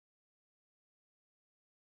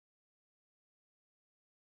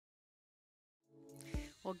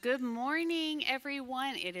Well, good morning,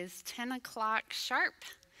 everyone. It is 10 o'clock sharp,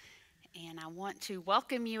 and I want to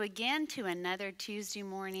welcome you again to another Tuesday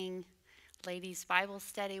morning Ladies Bible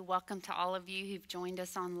Study. Welcome to all of you who've joined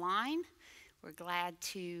us online. We're glad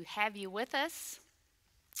to have you with us.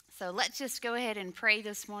 So let's just go ahead and pray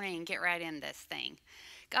this morning and get right in this thing.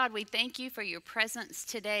 God, we thank you for your presence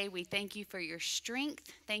today. We thank you for your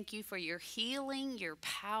strength. Thank you for your healing, your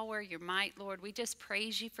power, your might, Lord. We just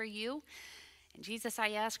praise you for you. And Jesus,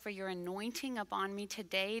 I ask for your anointing upon me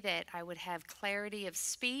today, that I would have clarity of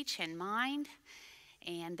speech and mind,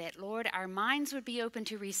 and that, Lord, our minds would be open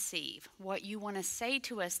to receive what you want to say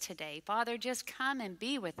to us today. Father, just come and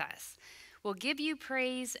be with us. We'll give you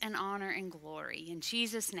praise and honor and glory. In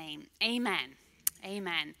Jesus' name, amen.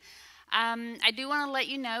 Amen. I do want to let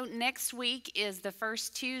you know, next week is the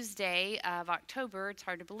first Tuesday of October. It's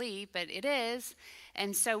hard to believe, but it is.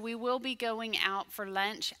 And so we will be going out for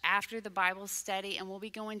lunch after the Bible study, and we'll be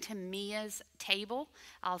going to Mia's table.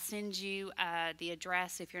 I'll send you the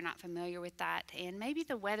address if you're not familiar with that. And maybe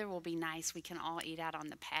the weather will be nice. We can all eat out on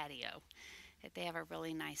the patio. They have a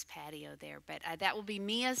really nice patio there. But that will be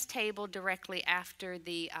Mia's table directly after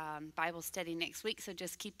the Bible study next week. So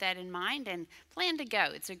just keep that in mind and plan to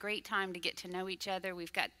go. It's a great time to get to know each other.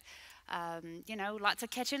 We've got, lots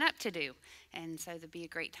of catching up to do. And so it'll be a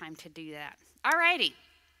great time to do that. All righty.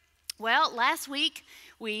 Well, last week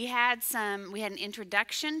we had an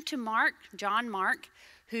introduction to Mark, John Mark,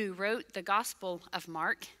 who wrote the Gospel of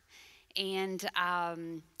Mark. And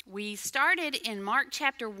we started in Mark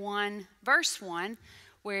chapter 1, verse 1,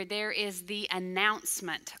 where there is the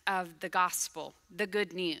announcement of the gospel, the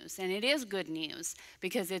good news. And it is good news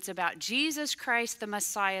because it's about Jesus Christ, the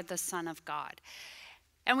Messiah, the Son of God.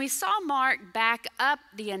 And we saw Mark back up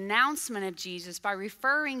the announcement of Jesus by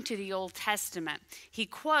referring to the Old Testament. He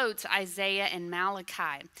quotes Isaiah and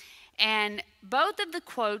Malachi. And both of the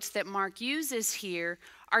quotes that Mark uses here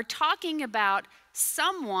are talking about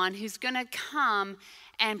someone who's going to come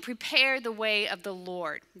and prepare the way of the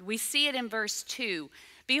Lord. We see it in verse 2.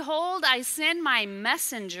 Behold, I send my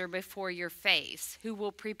messenger before your face, who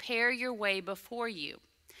will prepare your way before you.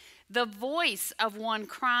 The voice of one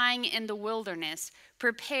crying in the wilderness,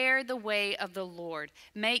 prepare the way of the Lord,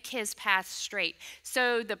 make his path straight.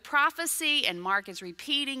 So the prophecy, and Mark is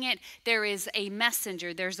repeating it, there is a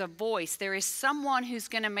messenger, there's a voice, there is someone who's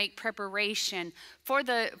going to make preparation for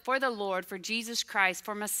the Lord, for Jesus Christ,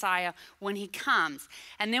 for Messiah when he comes.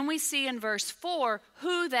 And then we see in verse 4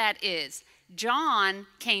 who that is. John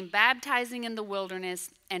came baptizing in the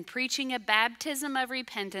wilderness and preaching a baptism of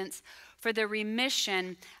repentance for the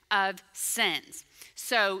remission of sins.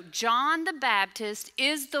 So John the Baptist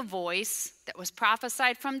is the voice that was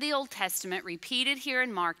prophesied from the Old Testament, repeated here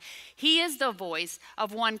in Mark. He is the voice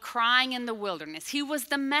of one crying in the wilderness. He was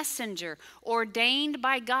the messenger ordained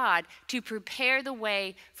by God to prepare the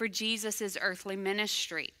way for Jesus' earthly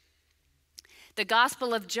ministry. The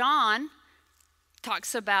Gospel of John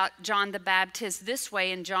talks about John the Baptist this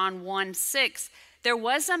way in John 1:6. There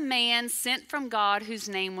was a man sent from God whose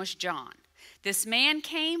name was John. This man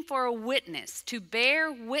came for a witness, to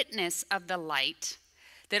bear witness of the light,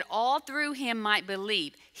 that all through him might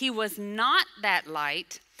believe. He was not that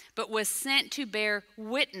light, but was sent to bear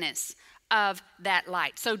witness of that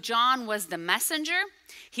light. So John was the messenger.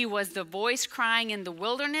 He was the voice crying in the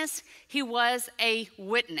wilderness. He was a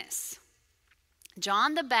witness.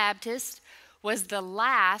 John the Baptist was the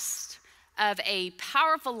last of a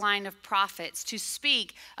powerful line of prophets to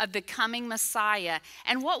speak of the coming Messiah.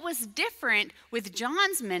 And what was different with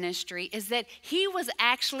John's ministry is that he was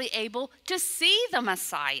actually able to see the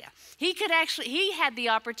Messiah. He had the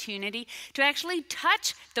opportunity to actually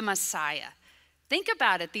touch the Messiah. Think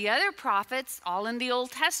about it. The other prophets, all in the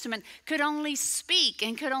Old Testament, could only speak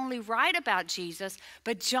and could only write about Jesus,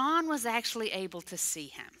 but John was actually able to see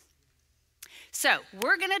him. So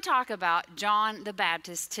we're going to talk about John the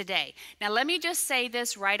Baptist today. Now let me just say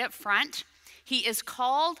this right up front. He is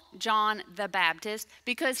called John the Baptist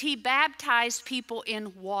because he baptized people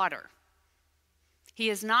in water. He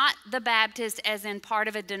is not the Baptist as in part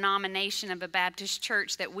of a denomination of a Baptist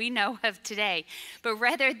church that we know of today, but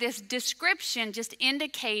rather this description just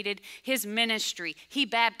indicated his ministry. He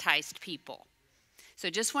baptized people. So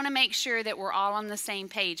just want to make sure that we're all on the same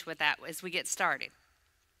page with that as we get started.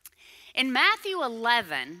 In Matthew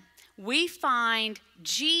 11, we find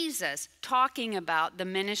Jesus talking about the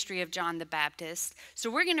ministry of John the Baptist.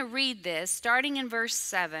 So we're going to read this starting in verse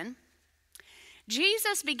 7.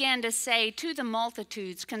 Jesus began to say to the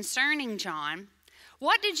multitudes concerning John,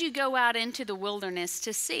 "What did you go out into the wilderness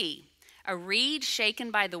to see? A reed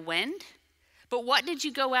shaken by the wind? But what did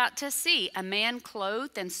you go out to see? A man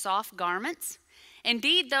clothed in soft garments?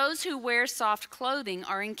 Indeed, those who wear soft clothing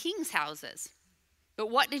are in kings' houses. But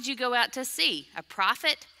what did you go out to see? A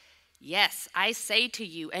prophet? Yes, I say to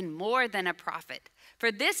you, and more than a prophet.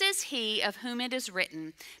 For this is he of whom it is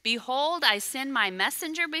written, Behold, I send my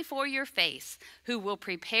messenger before your face, who will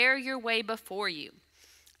prepare your way before you.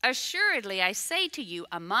 Assuredly, I say to you,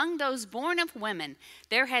 among those born of women,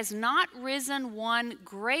 there has not risen one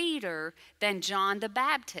greater than John the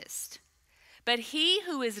Baptist. But he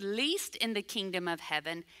who is least in the kingdom of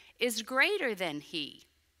heaven is greater than he.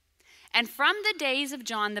 And from the days of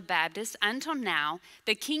John the Baptist until now,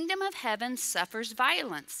 the kingdom of heaven suffers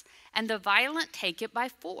violence, and the violent take it by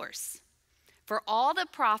force. For all the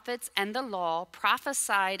prophets and the law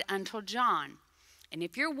prophesied until John. And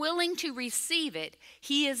if you're willing to receive it,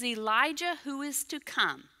 he is Elijah who is to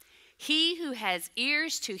come. He who has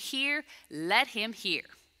ears to hear, let him hear.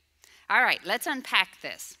 All right, let's unpack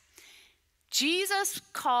this. Jesus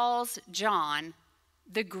calls John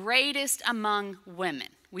the greatest among women.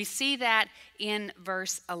 We see that in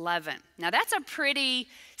verse 11. Now, that's a pretty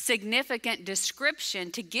significant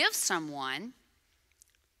description to give someone,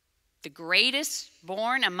 the greatest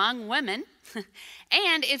born among women,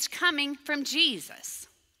 and it's coming from Jesus.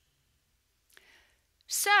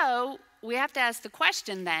 So, we have to ask the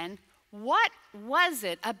question then, what was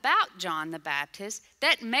it about John the Baptist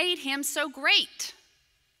that made him so great?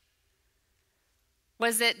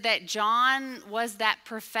 Was it that John was that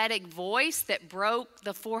prophetic voice that broke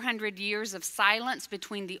the 400 years of silence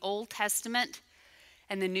between the Old Testament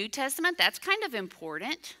and the New Testament? That's kind of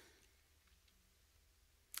important.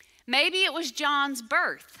 Maybe it was John's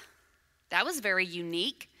birth. That was very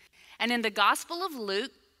unique. And in the Gospel of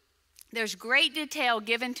Luke, there's great detail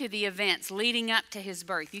given to the events leading up to his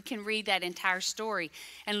birth. You can read that entire story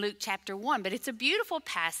in Luke chapter 1. But it's a beautiful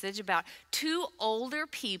passage about two older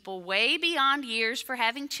people way beyond years for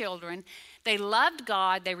having children. They loved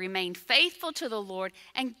God, they remained faithful to the Lord,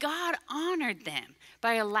 and God honored them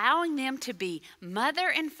by allowing them to be mother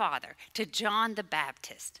and father to John the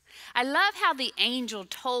Baptist. I love how the angel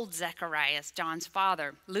told Zechariah, John's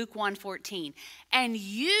father, Luke 1:14, and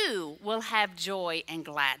you will have joy and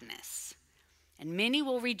gladness, and many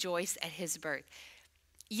will rejoice at his birth.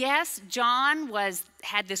 Yes, John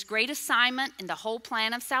had this great assignment in the whole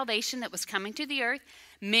plan of salvation that was coming to the earth.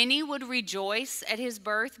 Many would rejoice at his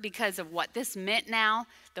birth because of what this meant now.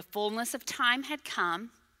 The fullness of time had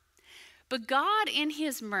come. But God, in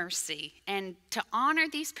his mercy, and to honor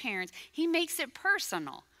these parents, he makes it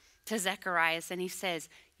personal to Zechariah, and he says,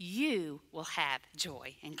 you will have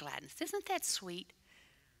joy and gladness. Isn't that sweet?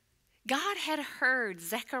 God had heard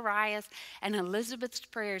Zechariah and Elizabeth's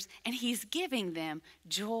prayers, and he's giving them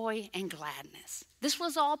joy and gladness. This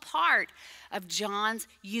was all part of John's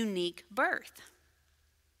unique birth.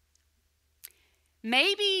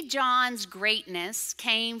 Maybe John's greatness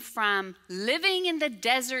came from living in the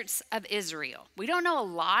deserts of Israel. We don't know a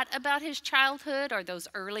lot about his childhood or those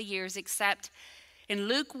early years, except in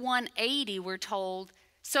Luke 1:80 we're told,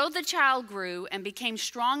 so the child grew and became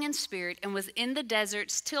strong in spirit and was in the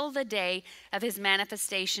deserts till the day of his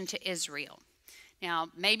manifestation to Israel. Now,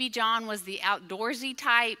 maybe John was the outdoorsy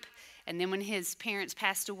type, and then when his parents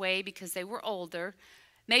passed away because they were older,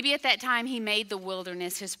 maybe at that time he made the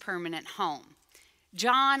wilderness his permanent home.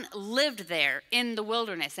 John lived there in the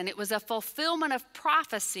wilderness, and it was a fulfillment of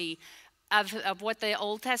prophecy of what the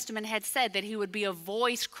Old Testament had said, that he would be a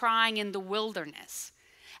voice crying in the wilderness.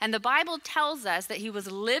 And the Bible tells us that he was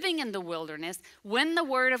living in the wilderness when the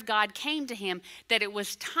word of God came to him, that it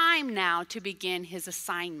was time now to begin his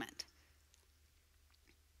assignment.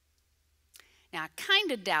 Now, I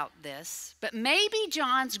kind of doubt this, but maybe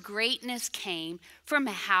John's greatness came from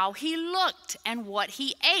how he looked and what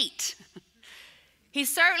he ate. He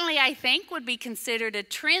certainly, I think, would be considered a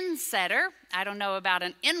trendsetter. I don't know about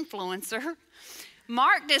an influencer.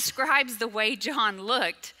 Mark describes the way John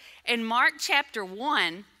looked. In Mark chapter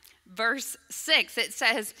 1, verse 6, it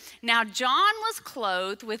says, now John was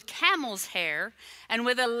clothed with camel's hair and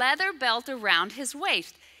with a leather belt around his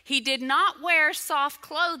waist. He did not wear soft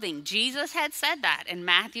clothing. Jesus had said that in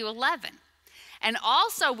Matthew 11. And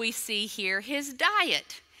also we see here his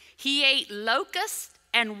diet. He ate locusts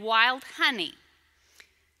and wild honey.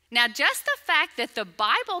 Now, just the fact that the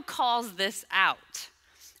Bible calls this out,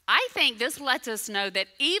 I think this lets us know that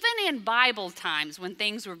even in Bible times when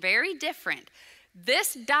things were very different,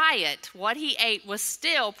 this diet, what he ate, was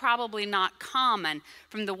still probably not common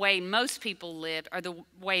from the way most people lived or the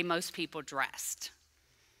way most people dressed.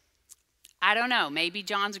 I don't know, maybe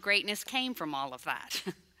John's greatness came from all of that.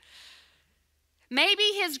 Maybe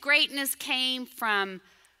his greatness came from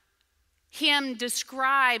him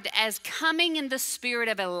described as coming in the spirit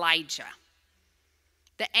of Elijah.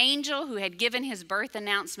 The angel who had given his birth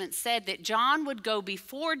announcement said that John would go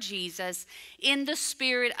before Jesus in the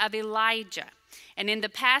spirit of Elijah. And in the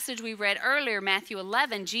passage we read earlier, Matthew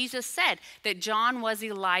 11, Jesus said that John was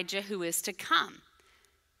Elijah who is to come.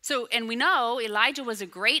 So, and we know Elijah was a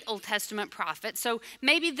great Old Testament prophet, so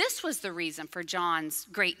maybe this was the reason for John's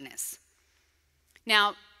greatness.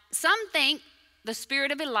 Now, some think the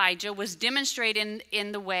spirit of Elijah was demonstrated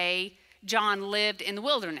in the way John lived in the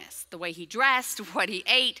wilderness, the way he dressed, what he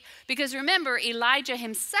ate. Because remember, Elijah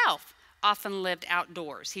himself often lived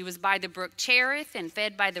outdoors. He was by the brook Cherith and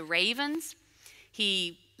fed by the ravens.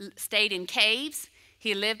 He stayed in caves.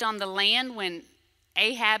 He lived on the land when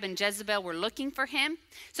Ahab and Jezebel were looking for him.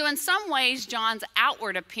 So in some ways, John's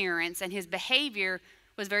outward appearance and his behavior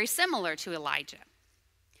was very similar to Elijah.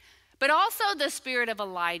 But also the spirit of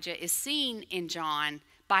Elijah is seen in John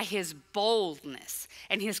by his boldness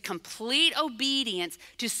and his complete obedience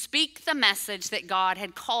to speak the message that God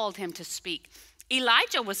had called him to speak.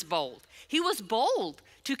 Elijah was bold. He was bold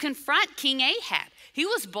to confront King Ahab. He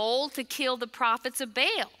was bold to kill the prophets of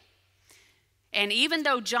Baal. And even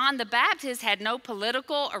though John the Baptist had no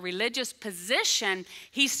political or religious position,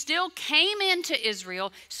 he still came into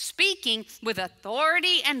Israel speaking with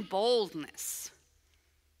authority and boldness.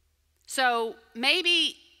 So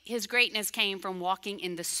maybe his greatness came from walking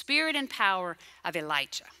in the spirit and power of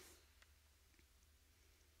Elijah.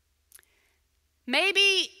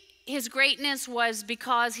 Maybe his greatness was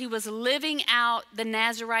because he was living out the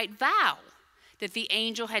Nazirite vow that the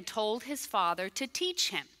angel had told his father to teach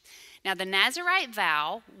him. Now, the Nazirite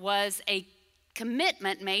vow was a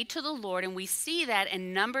commitment made to the Lord, and we see that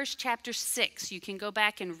in Numbers chapter 6. You can go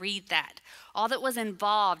back and read that, all that was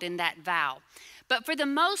involved in that vow. But for the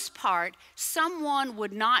most part, someone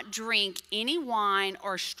would not drink any wine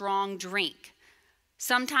or strong drink.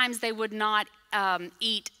 Sometimes they would not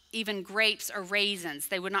eat even grapes or raisins.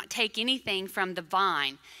 They would not take anything from the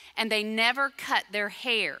vine, and they never cut their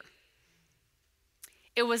hair.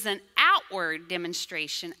 It was an outward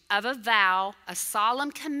demonstration of a vow, a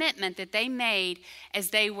solemn commitment that they made as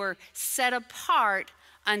they were set apart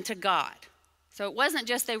unto God. So it wasn't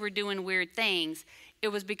just they were doing weird things. It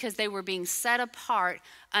was because they were being set apart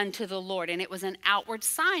unto the Lord, and it was an outward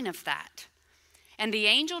sign of that. And the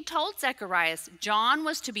angel told Zacharias, John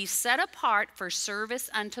was to be set apart for service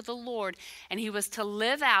unto the Lord, and he was to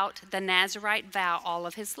live out the Nazirite vow all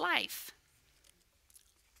of his life.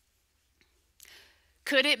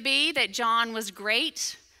 Could it be that John was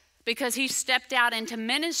great because he stepped out into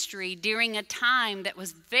ministry during a time that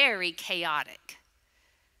was very chaotic?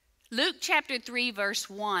 Luke chapter 3, verse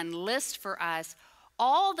 1 lists for us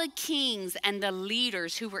all the kings and the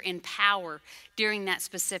leaders who were in power during that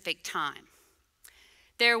specific time.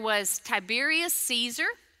 There was Tiberius Caesar.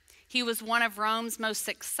 He was one of Rome's most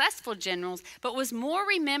successful generals, but was more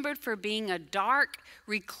remembered for being a dark,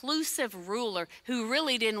 reclusive ruler who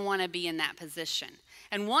really didn't want to be in that position.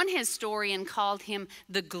 And one historian called him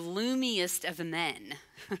the gloomiest of men.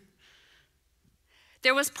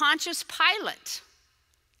 There was Pontius Pilate.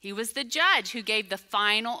 He was the judge who gave the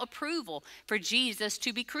final approval for Jesus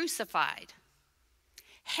to be crucified.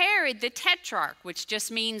 Herod the Tetrarch, which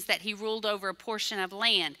just means that he ruled over a portion of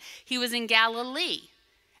land. He was in Galilee.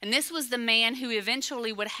 And this was the man who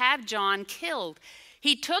eventually would have John killed.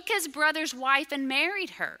 He took his brother's wife and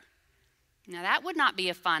married her. Now that would not be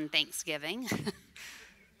a fun Thanksgiving.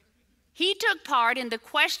 He took part in the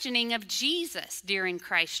questioning of Jesus during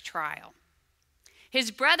Christ's trial. His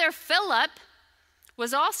brother Philip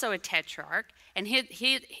was also a tetrarch, and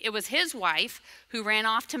it was his wife who ran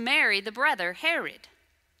off to marry the brother Herod.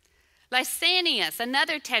 Lysanias,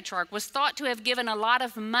 another tetrarch, was thought to have given a lot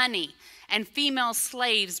of money and female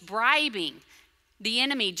slaves, bribing the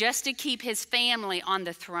enemy just to keep his family on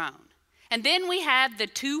the throne. And then we have the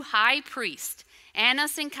two high priests,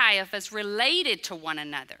 Annas and Caiaphas, related to one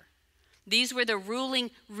another. These were the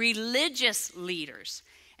ruling religious leaders,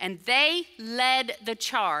 and they led the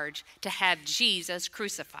charge to have Jesus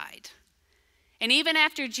crucified. And even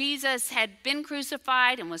after Jesus had been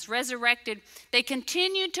crucified and was resurrected, they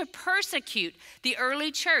continued to persecute the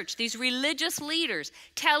early church, these religious leaders,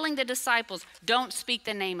 telling the disciples, don't speak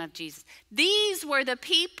the name of Jesus. These were the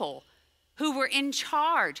people who were in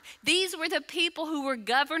charge. These were the people who were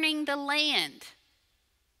governing the land.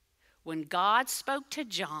 When God spoke to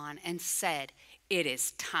John and said, it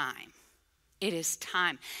is time. It is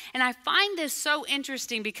time. And I find this so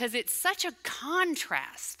interesting because it's such a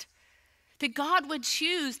contrast that God would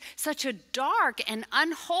choose such a dark and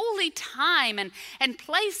unholy time and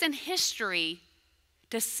place in history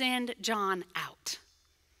to send John out.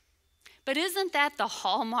 But isn't that the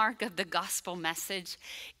hallmark of the gospel message?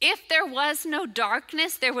 If there was no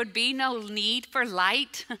darkness, there would be no need for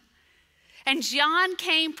light. And John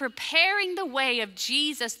came preparing the way of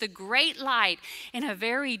Jesus, the great light, in a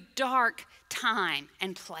very dark time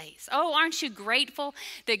and place. Oh, aren't you grateful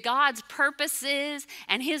that God's purposes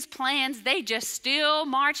and his plans, they just still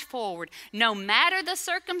march forward. No matter the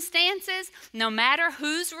circumstances, no matter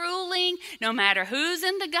who's ruling, no matter who's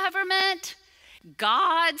in the government,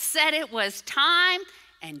 God said it was time,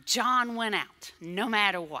 and John went out, no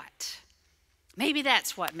matter what. Maybe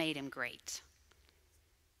that's what made him great.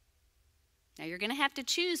 Now you're going to have to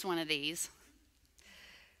choose one of these.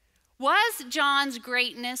 Was John's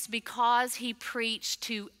greatness because he preached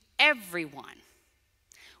to everyone?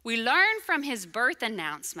 We learn from his birth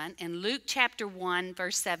announcement in Luke chapter 1,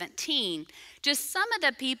 verse 17, just some of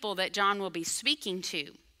the people that John will be speaking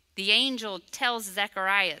to. The angel tells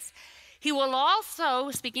Zacharias, he will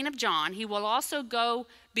also, speaking of John, he will also go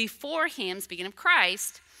before him, speaking of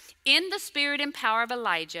Christ, in the spirit and power of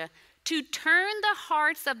Elijah, to turn the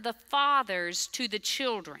hearts of the fathers to the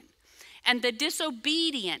children, and the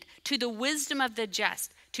disobedient to the wisdom of the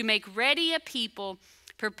just, to make ready a people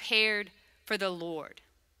prepared for the Lord.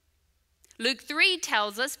 Luke 3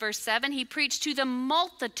 tells us, verse 7, he preached to the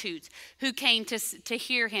multitudes who came to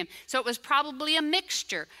hear him. So it was probably a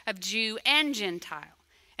mixture of Jew and Gentile.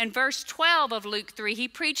 In verse 12 of Luke 3, he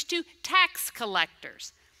preached to tax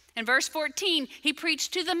collectors. In verse 14, he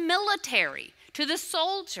preached to the military, to the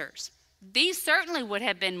soldiers. These certainly would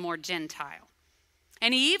have been more Gentile.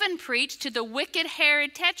 And he even preached to the wicked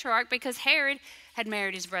Herod Tetrarch because Herod had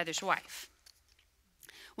married his brother's wife.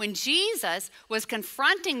 When Jesus was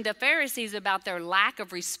confronting the Pharisees about their lack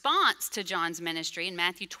of response to John's ministry in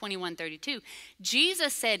Matthew 21:32,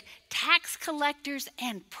 Jesus said tax collectors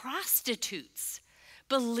and prostitutes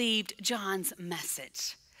believed John's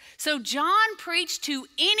message. So John preached to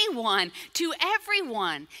anyone, to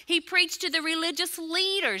everyone. He preached to the religious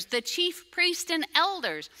leaders, the chief priests and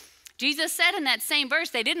elders. Jesus said in that same verse,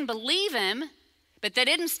 they didn't believe him, but they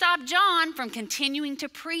didn't stop John from continuing to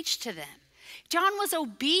preach to them. John was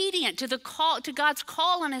obedient to God's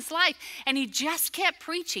call on his life, and he just kept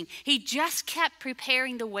preaching. He just kept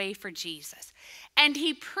preparing the way for Jesus. And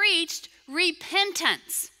he preached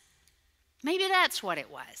repentance. Maybe that's what it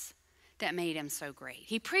was that made him so great.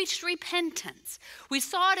 He preached repentance. We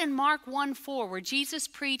saw it in Mark 1:4 where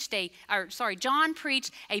John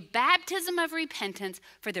preached a baptism of repentance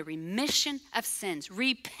for the remission of sins.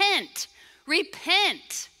 Repent,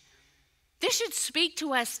 repent. This should speak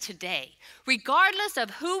to us today, regardless of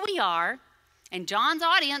who we are, and John's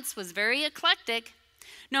audience was very eclectic.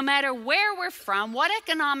 No matter where we're from, what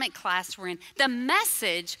economic class we're in, the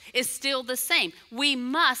message is still the same. We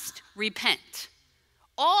must repent.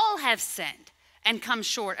 All have sinned and come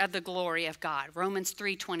short of the glory of God. Romans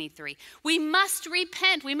 3:23. We must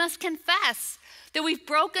repent. We must confess that we've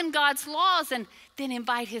broken God's laws and then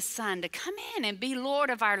invite his son to come in and be Lord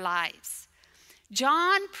of our lives.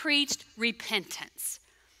 John preached repentance.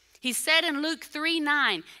 He said in Luke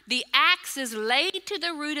 3:9, the axe is laid to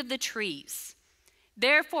the root of the trees.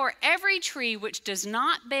 Therefore, every tree which does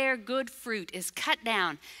not bear good fruit is cut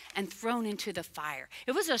down and thrown into the fire.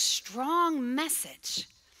 It was a strong message,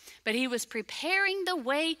 but he was preparing the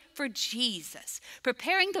way for Jesus,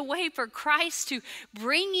 preparing the way for Christ to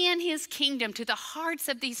bring in his kingdom to the hearts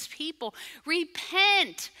of these people.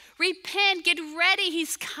 Repent, repent, get ready,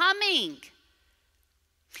 he's coming.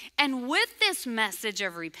 And with this message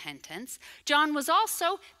of repentance, John was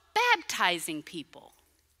also baptizing people.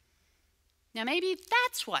 Now, maybe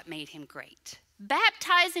that's what made him great.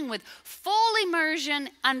 Baptizing with full immersion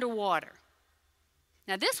underwater.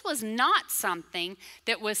 Now, this was not something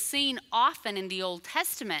that was seen often in the Old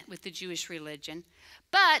Testament with the Jewish religion,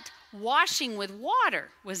 but washing with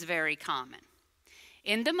water was very common.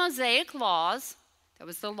 In the Mosaic laws, that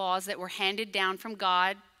was the laws that were handed down from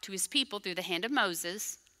God to his people through the hand of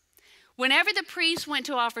Moses, whenever the priests went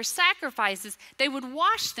to offer sacrifices, they would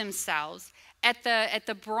wash themselves at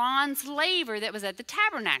the bronze laver that was at the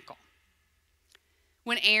tabernacle.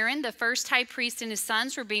 When Aaron, the first high priest, and his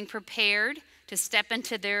sons were being prepared to step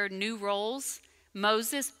into their new roles,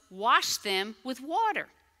 Moses washed them with water.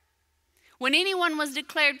 When anyone was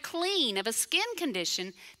declared clean of a skin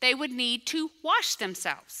condition, they would need to wash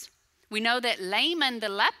themselves. We know that Naaman the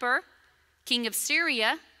leper, king of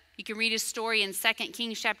Syria, you can read his story in 2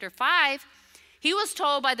 Kings chapter 5, he was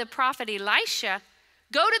told by the prophet Elisha,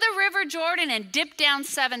 go to the river Jordan and dip down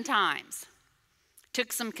 7 times.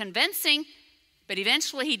 Took some convincing, but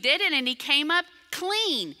eventually he did it and he came up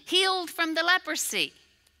clean, healed from the leprosy.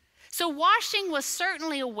 So washing was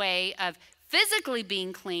certainly a way of physically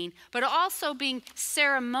being clean, but also being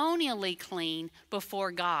ceremonially clean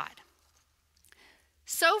before God.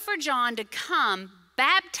 So for John to come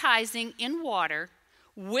baptizing in water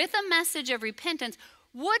with a message of repentance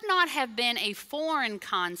would not have been a foreign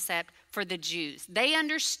concept for the Jews. They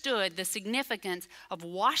understood the significance of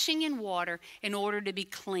washing in water in order to be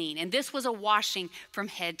clean. And this was a washing from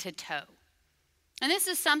head to toe. And this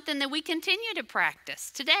is something that we continue to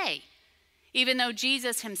practice today. Even though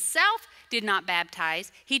Jesus himself did not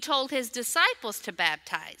baptize, he told his disciples to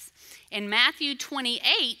baptize. In Matthew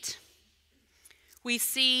 28, we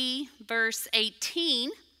see verse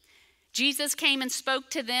 18, Jesus came and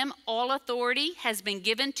spoke to them, "All authority has been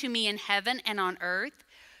given to me in heaven and on earth.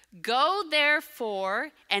 Go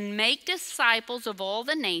therefore and make disciples of all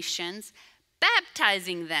the nations,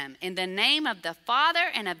 baptizing them in the name of the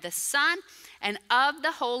Father and of the Son and of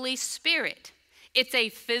the Holy Spirit." It's a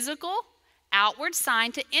physical, outward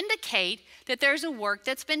sign to indicate that there's a work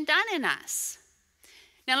that's been done in us.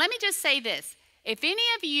 Now, let me just say this. If any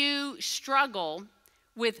of you struggle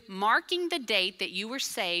with marking the date that you were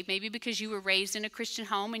saved, maybe because you were raised in a Christian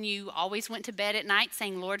home and you always went to bed at night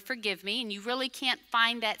saying, "Lord, forgive me," and you really can't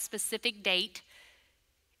find that specific date,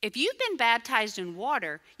 if you've been baptized in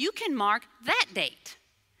water, you can mark that date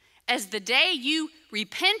as the day you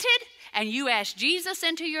repented and you asked Jesus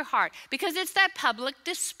into your heart, because it's that public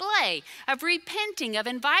display of repenting, of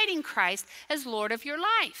inviting Christ as Lord of your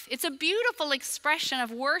life. It's a beautiful expression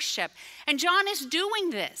of worship. And John is doing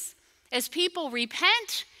this. As people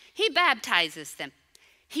repent, he baptizes them.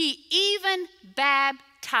 He even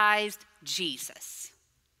baptized Jesus.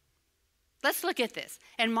 Let's look at this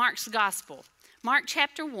in Mark's gospel. Mark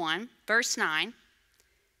chapter 1, verse 9.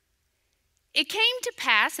 It came to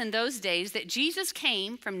pass in those days that Jesus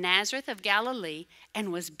came from Nazareth of Galilee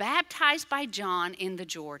and was baptized by John in the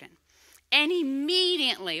Jordan. And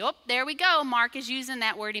immediately, there we go. Mark is using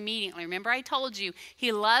that word immediately. Remember, I told you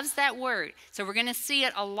he loves that word. So we're going to see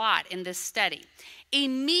it a lot in this study.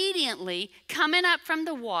 Immediately, coming up from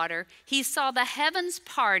the water, he saw the heavens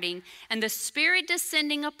parting and the Spirit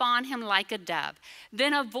descending upon him like a dove.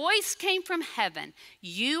 Then a voice came from heaven,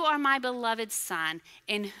 "You are my beloved Son,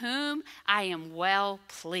 in whom I am well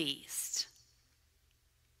pleased."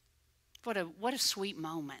 What a sweet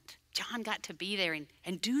moment. John got to be there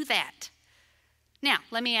and do that. Now,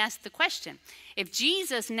 let me ask the question. If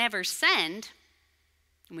Jesus never sinned,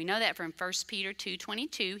 and we know that from 1 Peter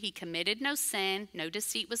 2:22, he committed no sin, no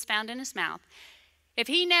deceit was found in his mouth. If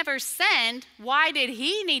he never sinned, why did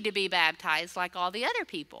he need to be baptized like all the other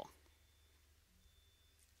people?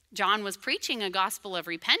 John was preaching a gospel of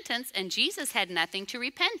repentance, and Jesus had nothing to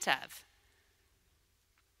repent of.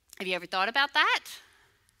 Have you ever thought about that?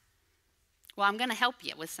 Well, I'm going to help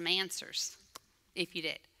you with some answers, if you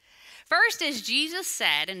did. First, as Jesus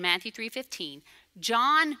said in Matthew 3:15,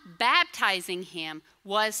 John baptizing him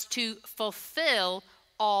was to fulfill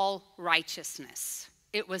all righteousness.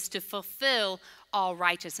 It was to fulfill all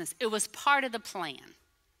righteousness. It was part of the plan.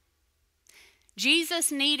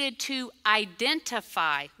 Jesus needed to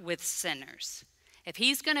identify with sinners. If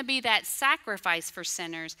he's going to be that sacrifice for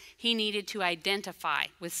sinners, he needed to identify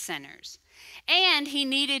with sinners. And he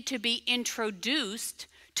needed to be introduced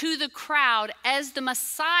to the crowd as the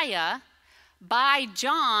Messiah by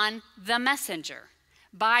John the messenger,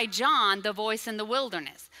 by John the voice in the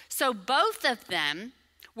wilderness. So both of them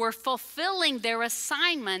were fulfilling their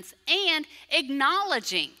assignments and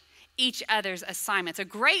acknowledging each other's assignments. A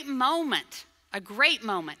great moment, a great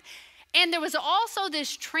moment. And there was also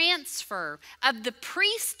this transfer of the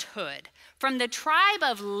priesthood from the tribe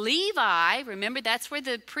of Levi. Remember, that's where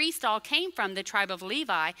the priests all came from, the tribe of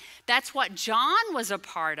Levi. That's what John was a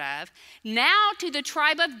part of. Now to the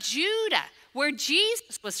tribe of Judah, where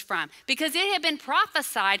Jesus was from, because it had been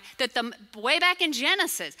prophesied that way back in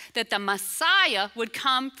Genesis, that the Messiah would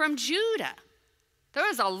come from Judah. There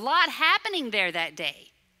was a lot happening there that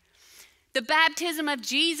day. The baptism of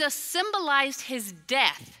Jesus symbolized his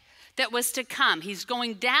death that was to come. He's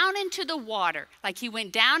going down into the water, like he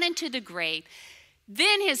went down into the grave.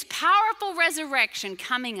 Then his powerful resurrection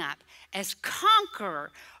coming up as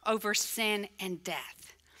conqueror over sin and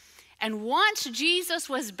death. And once Jesus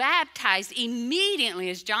was baptized, immediately,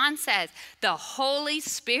 as John says, the Holy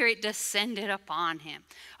Spirit descended upon him.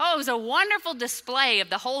 Oh, it was a wonderful display of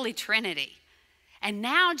the Holy Trinity. And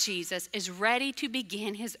now Jesus is ready to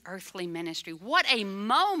begin his earthly ministry. What a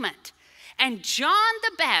moment. And John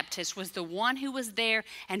the Baptist was the one who was there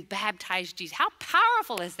and baptized Jesus. How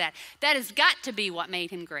powerful is that? That has got to be what made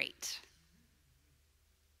him great.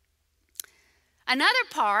 Another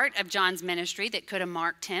part of John's ministry that could have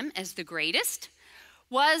marked him as the greatest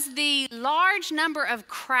was the large number of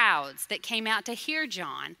crowds that came out to hear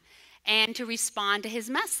John and to respond to his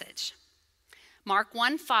message. Mark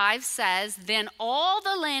 1:5 says, "Then all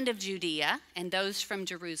the land of Judea and those from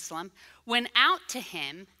Jerusalem went out to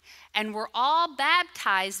him and were all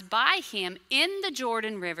baptized by him in the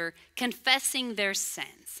Jordan River, confessing their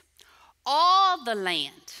sins." All the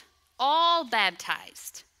land, all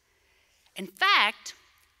baptized. In fact,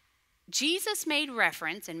 Jesus made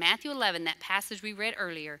reference in Matthew 11, that passage we read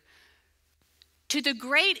earlier, to the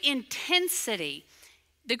great intensity,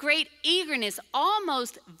 the great eagerness,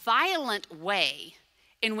 almost violent way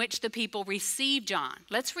in which the people received John.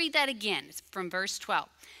 Let's read that again. It's from verse 12.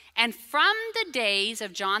 "And from the days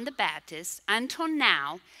of John the Baptist until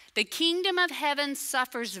now, the kingdom of heaven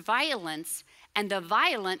suffers violence, and the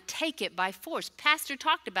violent take it by force." Pastor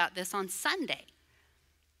talked about this on Sunday.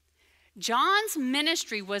 John's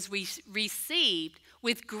ministry was received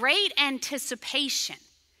with great anticipation,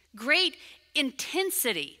 great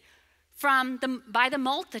intensity by the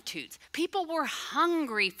multitudes. People were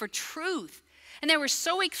hungry for truth, and they were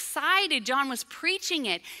so excited John was preaching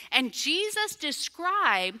it. And Jesus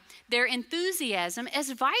described their enthusiasm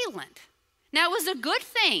as violent. Now, it was a good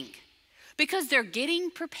thing because they're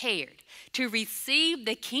getting prepared to receive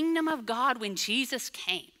the kingdom of God when Jesus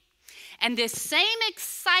came. And this same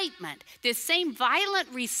excitement, this same violent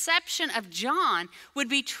reception of John would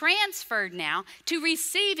be transferred now to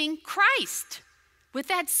receiving Christ with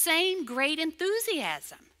that same great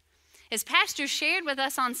enthusiasm. As Pastor shared with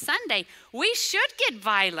us on Sunday, we should get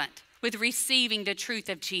violent with receiving the truth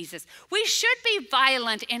of Jesus. We should be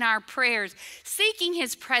violent in our prayers, seeking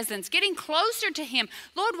his presence, getting closer to him.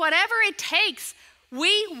 Lord, whatever it takes,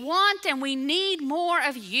 we want and we need more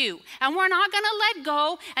of you. And we're not going to let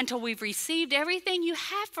go until we've received everything you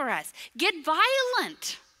have for us. Get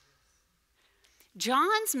violent.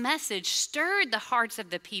 John's message stirred the hearts of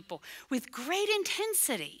the people with great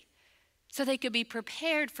intensity so they could be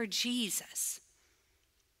prepared for Jesus.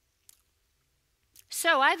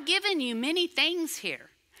 So I've given you many things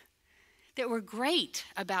here that were great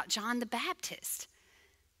about John the Baptist.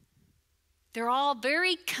 They're all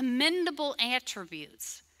very commendable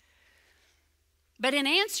attributes. But in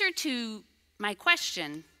answer to my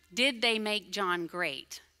question, did they make John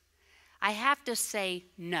great? I have to say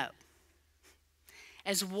no.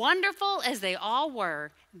 As wonderful as they all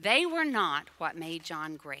were, they were not what made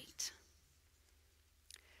John great.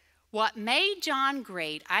 What made John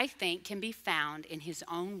great, I think, can be found in his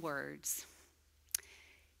own words.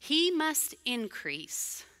 "He must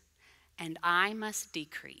increase, and I must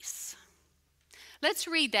decrease." Let's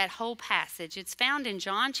read that whole passage. It's found in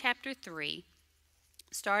John chapter 3,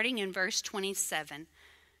 starting in verse 27.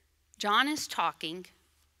 John is talking.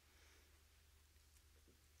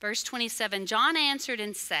 Verse 27, "John answered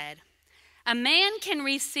and said, 'A man can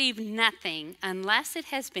receive nothing unless it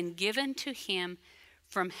has been given to him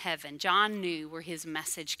from heaven.'" John knew where his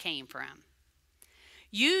message came from.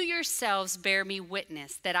 "You yourselves bear me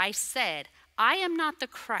witness that I said, I am not the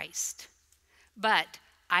Christ, but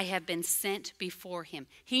I have been sent before him."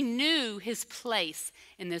 He knew his place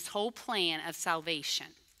in this whole plan of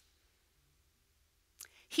salvation.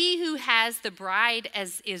 "He who has the bride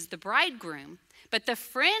is the bridegroom, but the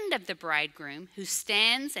friend of the bridegroom who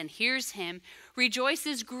stands and hears him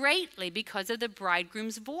rejoices greatly because of the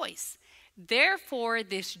bridegroom's voice. Therefore,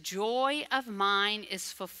 this joy of mine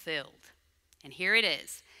is fulfilled." And here it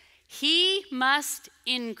is. "He must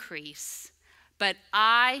increase, but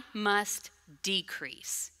I must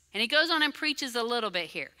decrease." And he goes on and preaches a little bit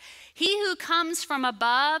here. "He who comes from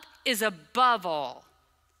above is above all."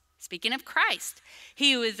 Speaking of Christ.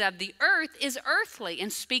 "He who is of the earth is earthly,"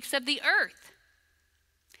 and speaks of the earth.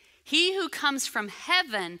 "He who comes from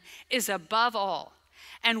heaven is above all.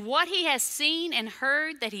 And what he has seen and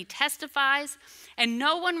heard that he testifies, and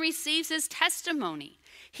no one receives his testimony.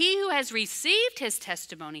 He who has received his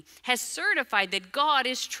testimony has certified that God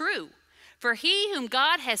is true. For he whom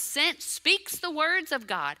God has sent speaks the words of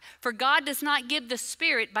God, for God does not give the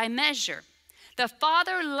Spirit by measure. The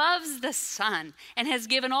Father loves the Son and has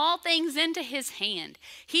given all things into his hand.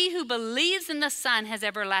 He who believes in the Son has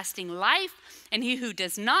everlasting life, and he who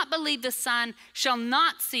does not believe the Son shall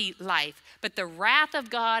not see life, but the wrath of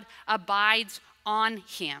God abides on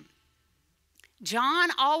him." John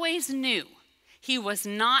always knew he was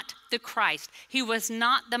not the Christ. He was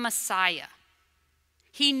not the Messiah.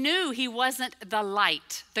 He knew he wasn't the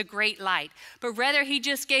light, the great light, but rather he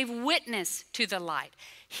just gave witness to the light.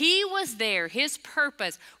 He was there. His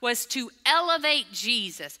purpose was to elevate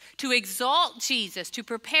Jesus, to exalt Jesus, to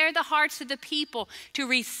prepare the hearts of the people to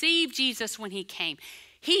receive Jesus when he came.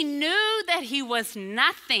 He knew that he was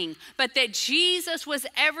nothing, but that Jesus was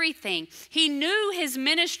everything. He knew his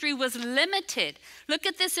ministry was limited. Look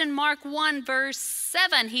at this in Mark 1, verse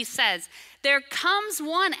 7. He says, "There comes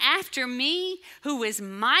one after me who is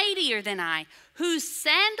mightier than I, whose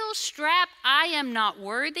sandal strap I am not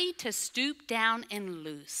worthy to stoop down and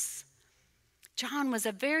loose." John was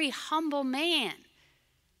a very humble man.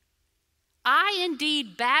 "I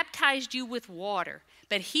indeed baptized you with water,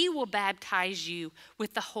 but he will baptize you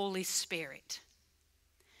with the Holy Spirit."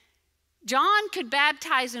 John could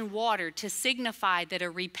baptize in water to signify that a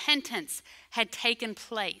repentance had taken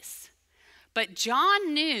place. But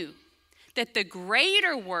John knew that the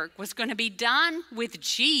greater work was going to be done with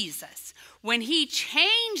Jesus when he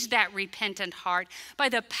changed that repentant heart by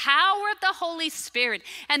the power of the Holy Spirit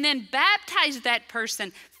and then baptized that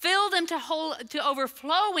person, filled them to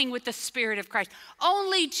overflowing with the Spirit of Christ.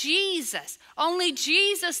 Only Jesus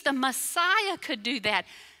the Messiah could do that,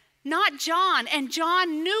 not John, and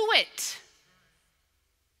John knew it.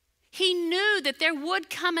 He knew that there would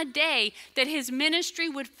come a day that his ministry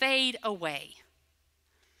would fade away,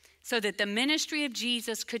 so that the ministry of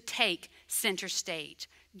Jesus could take center stage.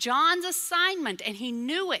 John's assignment, and he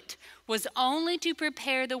knew it, was only to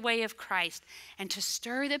prepare the way of Christ and to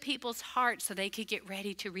stir the people's hearts so they could get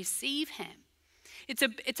ready to receive him.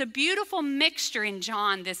 It's a beautiful mixture in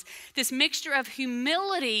John, this mixture of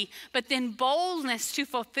humility, but then boldness to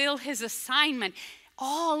fulfill his assignment,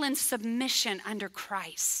 all in submission under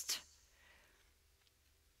Christ.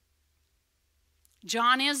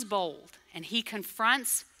 John is bold, and he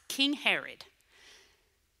confronts King Herod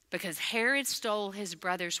because Herod stole his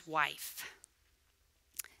brother's wife.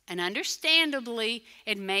 And understandably,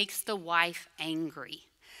 it makes the wife angry.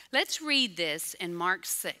 Let's read this in Mark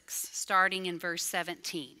 6, starting in verse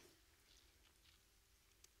 17.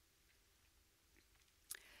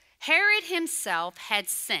 "Herod himself had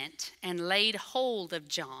sent and laid hold of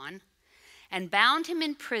John and bound him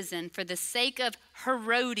in prison for the sake of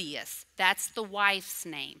Herodias." That's the wife's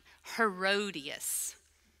name, Herodias.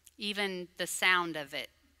 Even the sound of it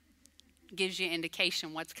gives you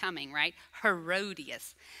indication what's coming, right?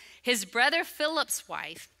 Herodias, his brother Philip's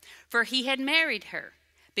wife, for he had married her,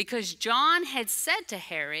 because John had said to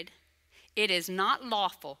Herod, "It is not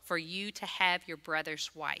lawful for you to have your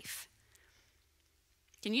brother's wife."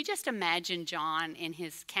 Can you just imagine John in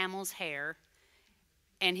his camel's hair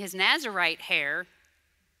and his Nazarite hair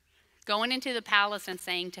going into the palace and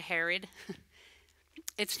saying to Herod,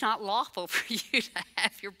 "It's not lawful for you to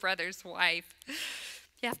have your brother's wife"?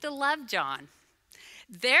 You have to love John.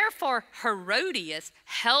 "Therefore Herodias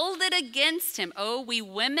held it against him." Oh, we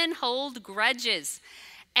women hold grudges.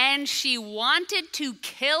 "And she wanted to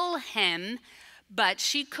kill him, but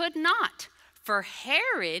she could not. For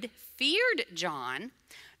Herod feared John,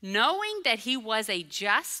 knowing that he was a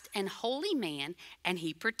just and holy man, and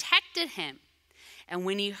he protected him. And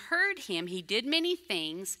when he heard him, he did many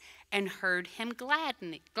things and heard him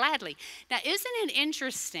gladly." Now, isn't it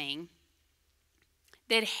interesting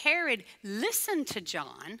that Herod listened to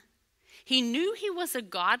John? He knew he was a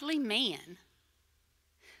godly man,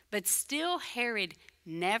 but still Herod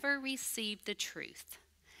never received the truth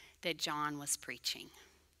that John was preaching.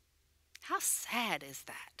 How sad is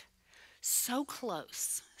that? So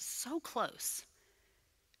close,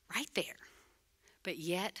 right there, but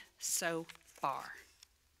yet so far.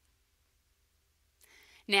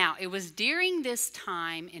 Now, it was during this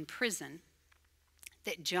time in prison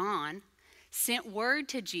that John sent word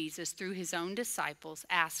to Jesus through his own disciples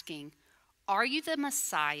asking, "Are you the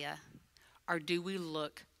Messiah, or do we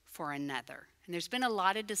look for another?" And there's been a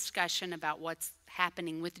lot of discussion about what's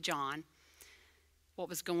happening with John, what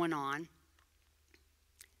was going on.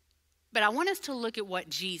 But I want us to look at what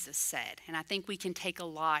Jesus said, and I think we can take a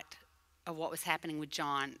lot of what was happening with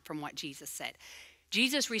John from what Jesus said.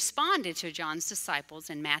 Jesus responded to John's disciples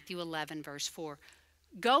in Matthew 11, verse 4,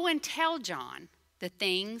 "Go and tell John the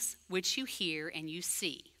things which you hear and you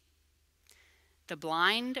see. The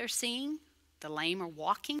blind are seeing, the lame are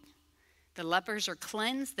walking, the lepers are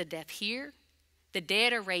cleansed, the deaf hear, the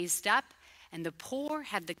dead are raised up, and the poor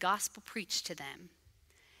have the gospel preached to them.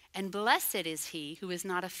 And blessed is he who is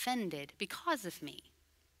not offended because of me."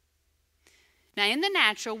 Now, in the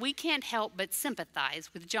natural, we can't help but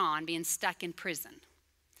sympathize with John being stuck in prison.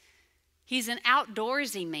 He's an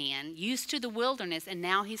outdoorsy man, used to the wilderness, and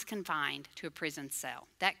now he's confined to a prison cell.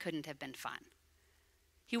 That couldn't have been fun.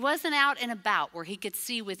 He wasn't out and about where he could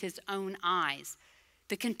see with his own eyes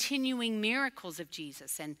the continuing miracles of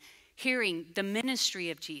Jesus and hearing the ministry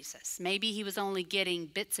of Jesus. Maybe he was only getting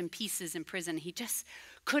bits and pieces in prison. He just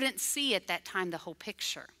couldn't see at that time the whole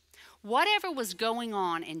picture. Whatever was going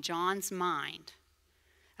on in John's mind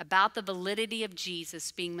about the validity of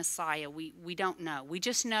Jesus being Messiah, we don't know. We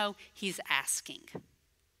just know he's asking.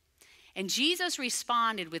 And Jesus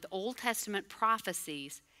responded with Old Testament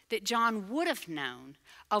prophecies that John would have known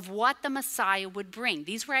of what the Messiah would bring.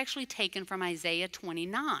 These were actually taken from Isaiah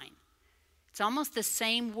 29. It's almost the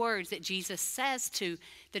same words that Jesus says to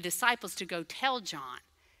the disciples to go tell John.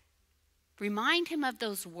 Remind him of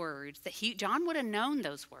those words, that John would have known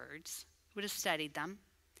those words, would have studied them,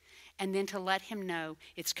 and then to let him know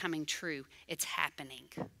it's coming true, it's happening.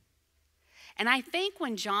 And I think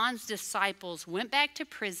when John's disciples went back to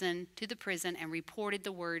the prison and reported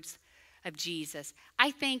the words of Jesus,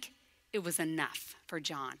 I think it was enough for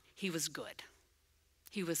John. He was good.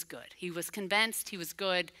 He was good. He was convinced. He was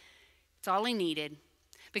good. It's all he needed.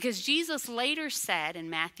 Because Jesus later said in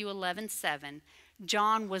Matthew 11:7,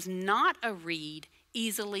 John was not a reed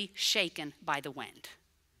easily shaken by the wind.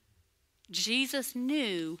 Jesus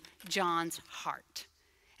knew John's heart.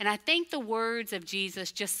 And I think the words of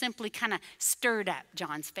Jesus just simply kind of stirred up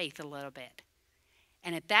John's faith a little bit.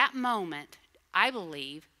 And at that moment, I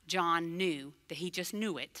believe John knew that he just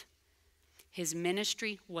knew it. His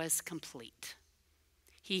ministry was complete.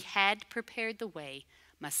 He had prepared the way.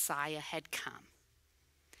 Messiah had come.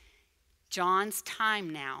 John's time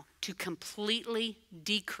now to completely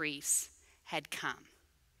decrease had come.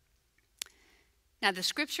 Now, the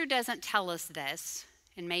scripture doesn't tell us this,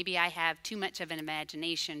 and maybe I have too much of an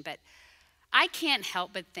imagination, but I can't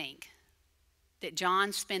help but think that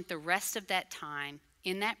John spent the rest of that time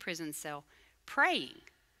in that prison cell praying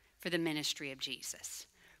for the ministry of Jesus,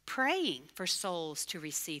 praying for souls to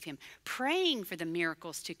receive him, praying for the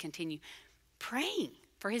miracles to continue, praying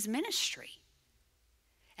for his ministry,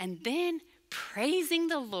 and then praising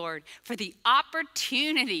the Lord for the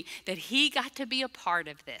opportunity that he got to be a part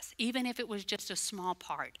of this, even if it was just a small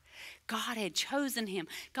part. God had chosen him.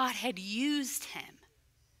 God had used him.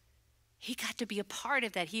 He got to be a part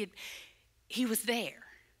of that. He was there.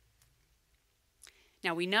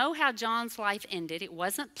 Now, we know how John's life ended. It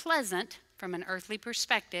wasn't pleasant from an earthly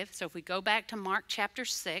perspective. So if we go back to Mark chapter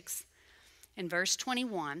 6 and verse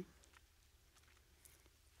 21,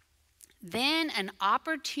 then an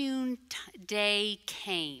opportune day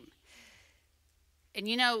came. And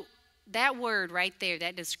you know, that word right there,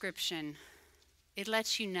 that description, it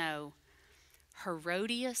lets you know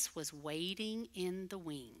Herodias was waiting in the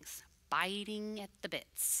wings, biting at the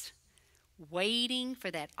bits, waiting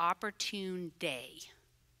for that opportune day.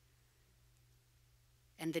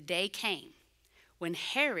 And the day came when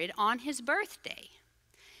Herod, on his birthday,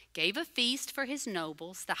 gave a feast for his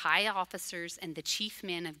nobles, the high officers, and the chief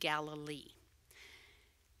men of Galilee.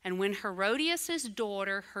 And when Herodias'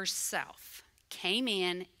 daughter herself came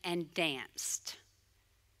in and danced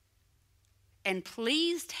and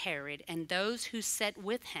pleased Herod and those who sat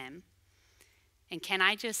with him, and can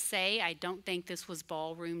I just say, I don't think this was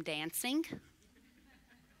ballroom dancing.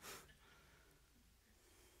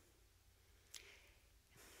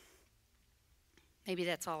 Maybe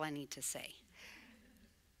that's all I need to say.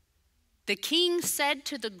 The king said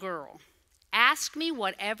to the girl, "Ask me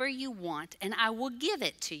whatever you want, and I will give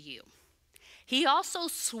it to you." He also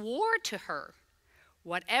swore to her,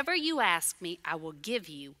 "Whatever you ask me, I will give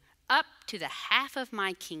you, up to the half of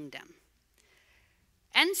my kingdom."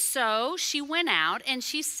 And so she went out and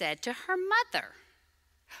she said to her mother,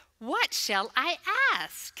 "What shall I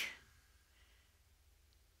ask?"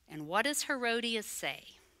 And what does Herodias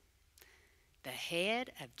say? The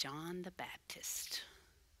head of John the Baptist.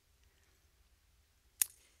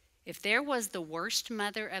 If there was the Worst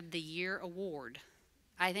Mother of the Year award,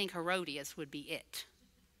 I think Herodias would be it.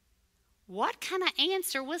 What kind of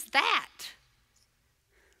answer was that?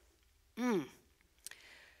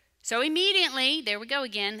 So immediately, there we go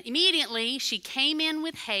again, immediately she came in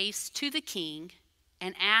with haste to the king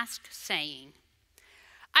and asked, saying,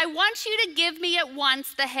 "I want you to give me at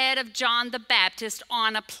once the head of John the Baptist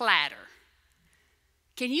on a platter."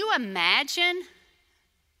 Can you imagine?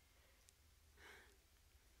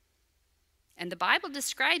 And the Bible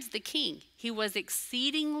describes the king. He was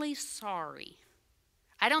exceedingly sorry.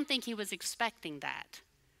 I don't think he was expecting that.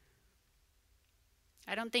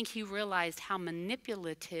 I don't think he realized how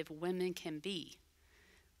manipulative women can be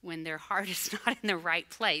when their heart is not in the right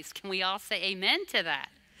place. Can we all say amen to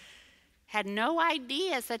that? Had no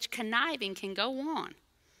idea such conniving can go on.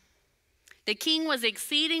 The king was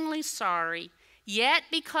exceedingly sorry. Yet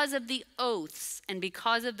because of the oaths and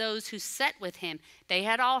because of those who sat with him, they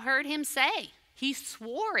had all heard him say, he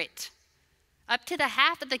swore it, up to the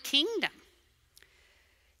half of the kingdom.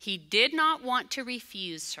 He did not want to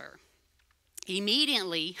refuse her.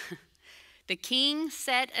 Immediately, The king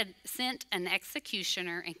sent an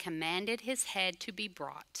executioner and commanded his head to be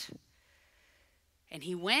brought. And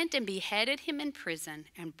he went and beheaded him in prison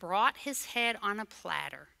and brought his head on a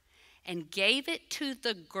platter and gave it to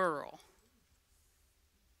the girl.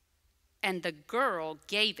 And the girl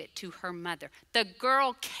gave it to her mother. The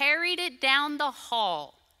girl carried it down the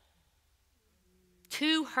hall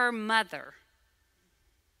to her mother.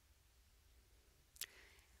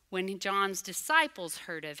 When John's disciples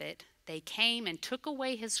heard of it, they came and took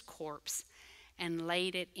away his corpse and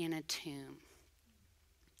laid it in a tomb.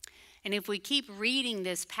 And if we keep reading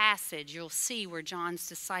this passage, you'll see where John's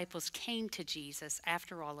disciples came to Jesus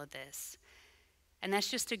after all of this. And that's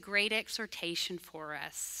just a great exhortation for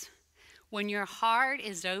us. When your heart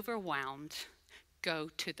is overwhelmed, go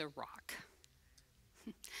to the rock.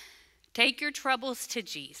 Take your troubles to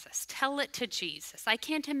Jesus. Tell it to Jesus. I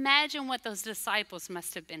can't imagine what those disciples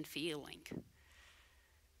must have been feeling.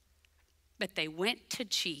 But they went to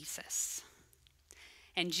Jesus.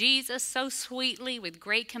 And Jesus, so sweetly, with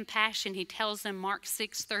great compassion, he tells them, Mark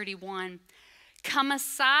 6:31, come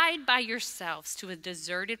aside by yourselves to a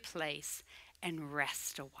deserted place and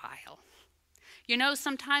rest a while. You know,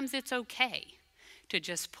 sometimes it's okay to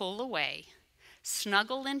just pull away,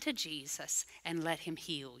 snuggle into Jesus, and let him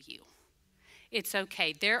heal you. It's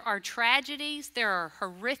okay. There are tragedies, there are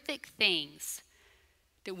horrific things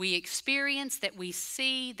that we experience, that we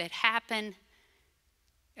see, that happen,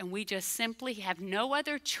 and we just simply have no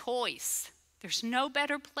other choice. There's no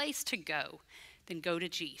better place to go than go to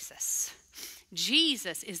Jesus.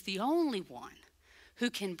 Jesus is the only one who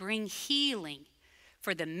can bring healing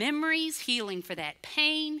for the memories, healing for that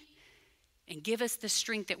pain, and give us the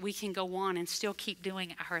strength that we can go on and still keep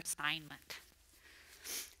doing our assignment.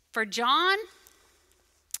 For John,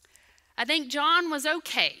 I think John was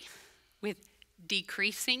okay with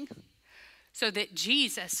decreasing so that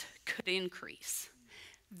Jesus could increase.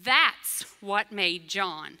 That's what made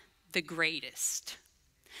John the greatest.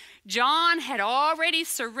 John had already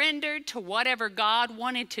surrendered to whatever God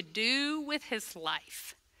wanted to do with his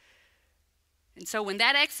life. And so when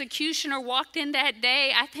that executioner walked in that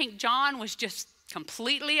day, I think John was just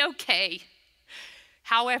completely okay.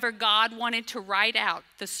 However, God wanted to write out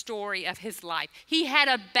the story of his life. He had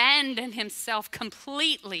abandoned himself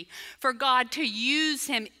completely for God to use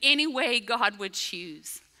him any way God would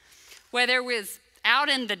choose. Whether it was out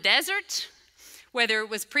in the desert, whether it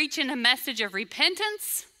was preaching a message of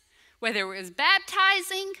repentance, whether it was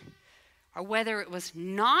baptizing, or whether it was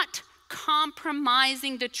not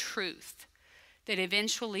compromising the truth that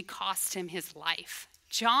eventually cost him his life.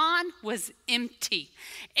 John was empty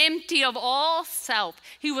of all self.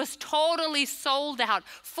 He was totally sold out,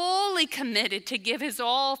 fully committed to give his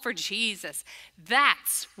all for Jesus.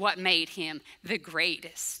 That's what made him the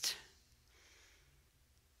greatest.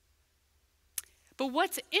 But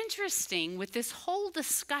what's interesting with this whole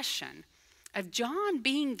discussion of John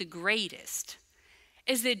being the greatest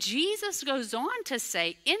is that Jesus goes on to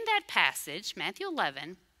say in that passage, Matthew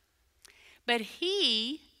 11, but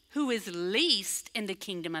he who is least in the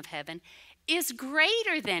kingdom of heaven is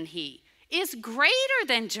greater than he, is greater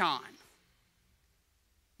than John.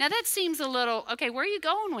 Now that seems a little, okay, where are you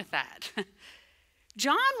going with that?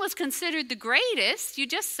 John was considered the greatest, you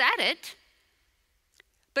just said it.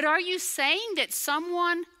 But are you saying that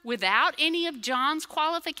someone without any of John's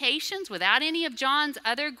qualifications, without any of John's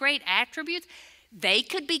other great attributes, they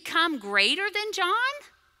could become greater than John?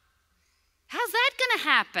 How's that going to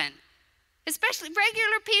happen? Especially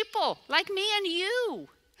regular people like me and you.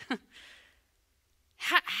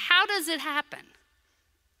 How does it happen?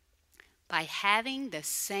 By having the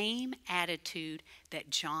same attitude that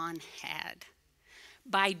John had.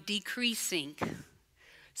 By decreasing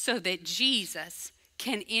so that Jesus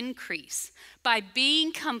can increase. By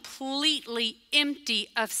being completely empty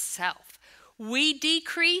of self. We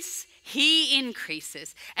decrease, he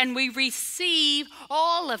increases, and we receive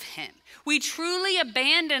all of him. We truly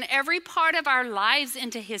abandon every part of our lives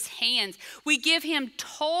into his hands. We give him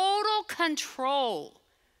total control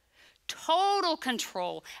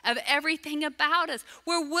of everything about us.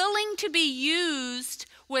 We're willing to be used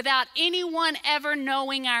without anyone ever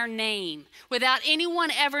knowing our name, without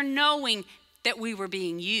anyone ever knowing that we were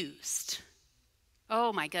being used.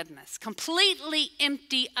 Oh my goodness, completely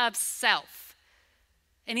empty of self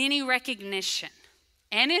and any recognition.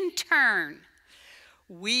 And in turn,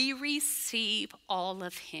 we receive all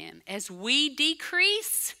of him. As we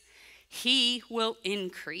decrease, he will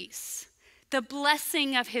increase. the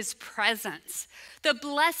blessing of his presence, the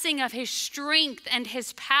blessing of his strength and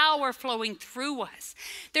his power flowing through us.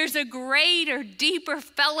 There's a greater, deeper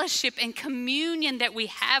fellowship and communion that we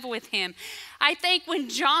have with him. I think when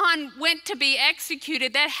John went to be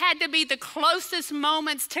executed, that had to be the closest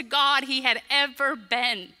moments to God he had ever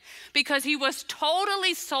been, because he was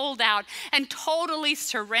totally sold out and totally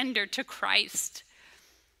surrendered to Christ.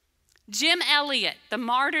 Jim Elliot, the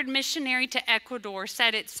martyred missionary to Ecuador,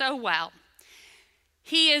 said it so well.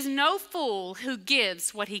 He is no fool who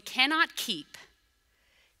gives what he cannot keep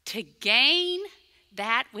to gain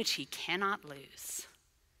that which he cannot lose.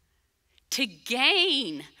 To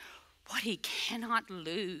gain what he cannot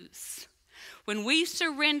lose. When we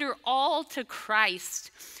surrender all to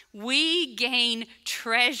Christ, we gain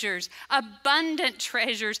treasures, abundant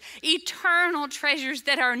treasures, eternal treasures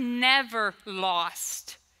that are never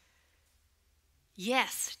lost.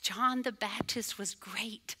 Yes, John the Baptist was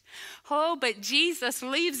great. Oh, but Jesus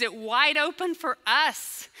leaves it wide open for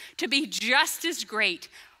us to be just as great.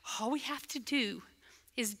 All we have to do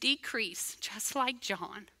is decrease, just like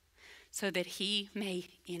John, so that he may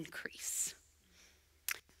increase.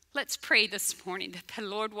 Let's pray this morning that the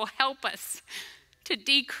Lord will help us to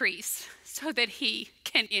decrease so that he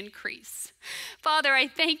can increase. Father, I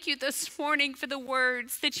thank you this morning for the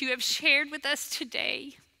words that you have shared with us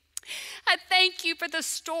today. I thank you for the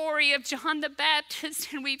story of John the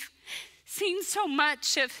Baptist, and we've seen so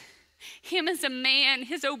much of him as a man,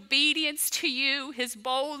 his obedience to you, his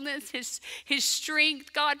boldness, his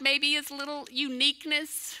strength, God, maybe his little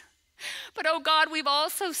uniqueness. But oh God, we've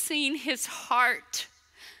also seen his heart.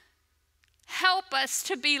 Help us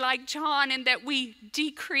to be like John in that we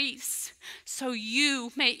decrease so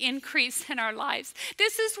you may increase in our lives.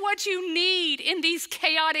 This is what you need in these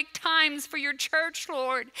chaotic times for your church,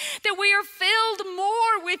 Lord, that we are filled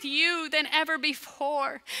more with you than ever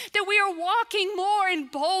before, that we are walking more in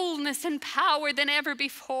boldness and power than ever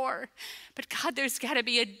before. But God, there's got to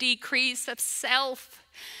be a decrease of self,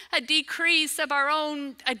 a decrease of our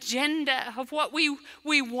own agenda of what we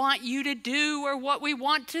want you to do or what we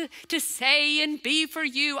want to say and be for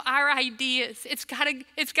you, our ideas. It's got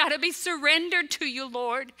to be surrendered to you,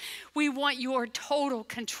 Lord. We want your total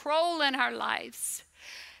control in our lives.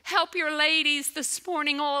 Help your ladies this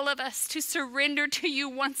morning, all of us, to surrender to you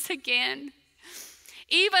once again.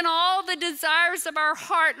 Even all the desires of our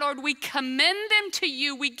heart, Lord, we commend them to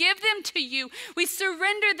you. We give them to you. We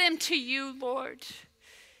surrender them to you, Lord,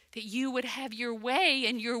 that you would have your way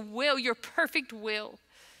and your will, your perfect will,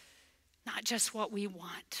 not just what we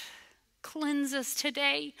want. Cleanse us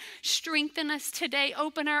today. Strengthen us today.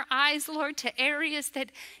 Open our eyes, Lord, to areas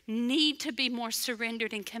that need to be more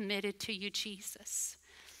surrendered and committed to you, Jesus.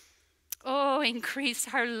 Oh,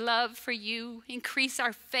 increase our love for you. Increase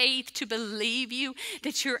our faith to believe you,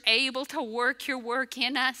 that you're able to work your work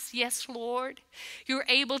in us. Yes, Lord. You're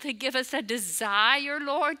able to give us a desire,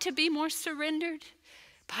 Lord, to be more surrendered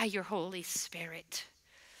by your Holy Spirit.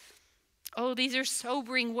 Oh, these are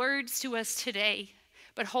sobering words to us today.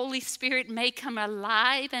 But Holy Spirit, make them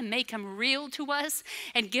alive and make them real to us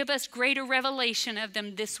and give us greater revelation of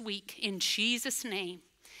them this week. In Jesus' name.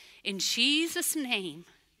 In Jesus' name.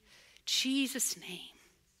 Jesus' name.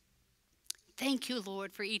 Thank you,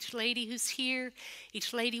 Lord, for each lady who's here,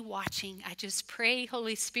 each lady watching. I just pray,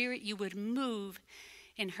 Holy Spirit, you would move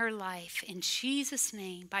in her life. In Jesus'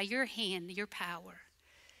 name, by your hand, your power.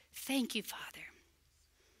 Thank you, Father.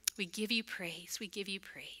 We give you praise. We give you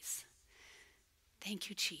praise. Thank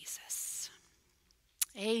you, Jesus.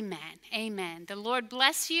 Amen. Amen. The Lord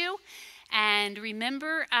bless you. And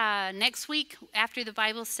remember, next week after the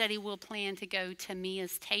Bible study, we'll plan to go to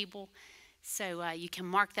Mia's table. So you can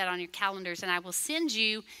mark that on your calendars, and I will send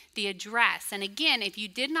you the address. And again, if you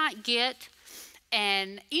did not get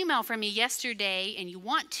an email from me yesterday and you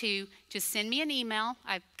want to, just send me an email.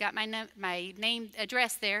 I've got my name,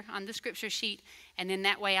 address there on the scripture sheet. And then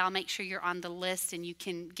that way I'll make sure you're on the list and you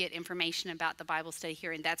can get information about the Bible study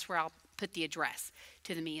here. And that's where I'll put the address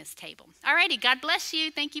to the Mia's table. All righty, God bless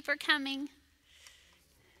you. Thank you for coming.